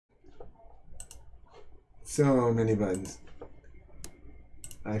So many buttons.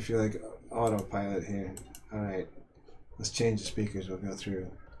 I feel like autopilot here. Alright, let's change the speakers. We'll go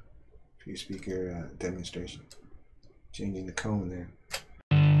through a few speaker demonstration. Changing the cone there.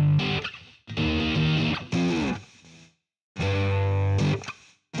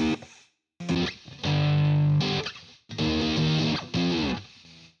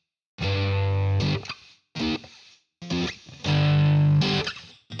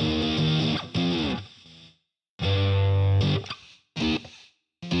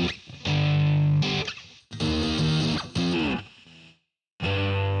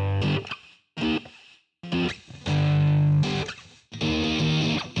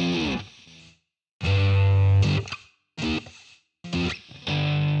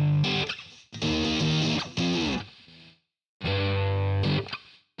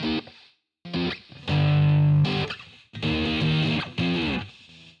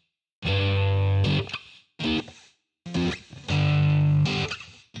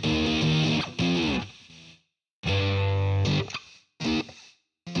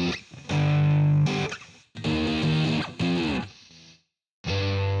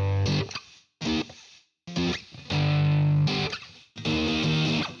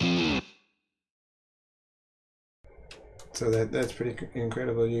 So that's pretty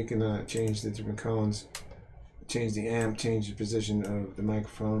incredible. You can change the different cones, change the amp, change the position of the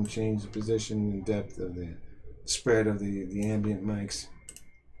microphone, change the position and depth of the spread of the ambient mics,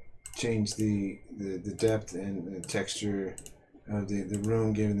 change the depth and the texture of the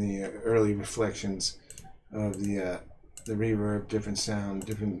room, given the early reflections of the reverb, different sound,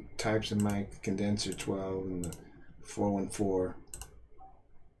 different types of mic, condenser 12 and the 414,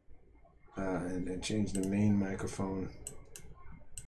 and change the main microphone.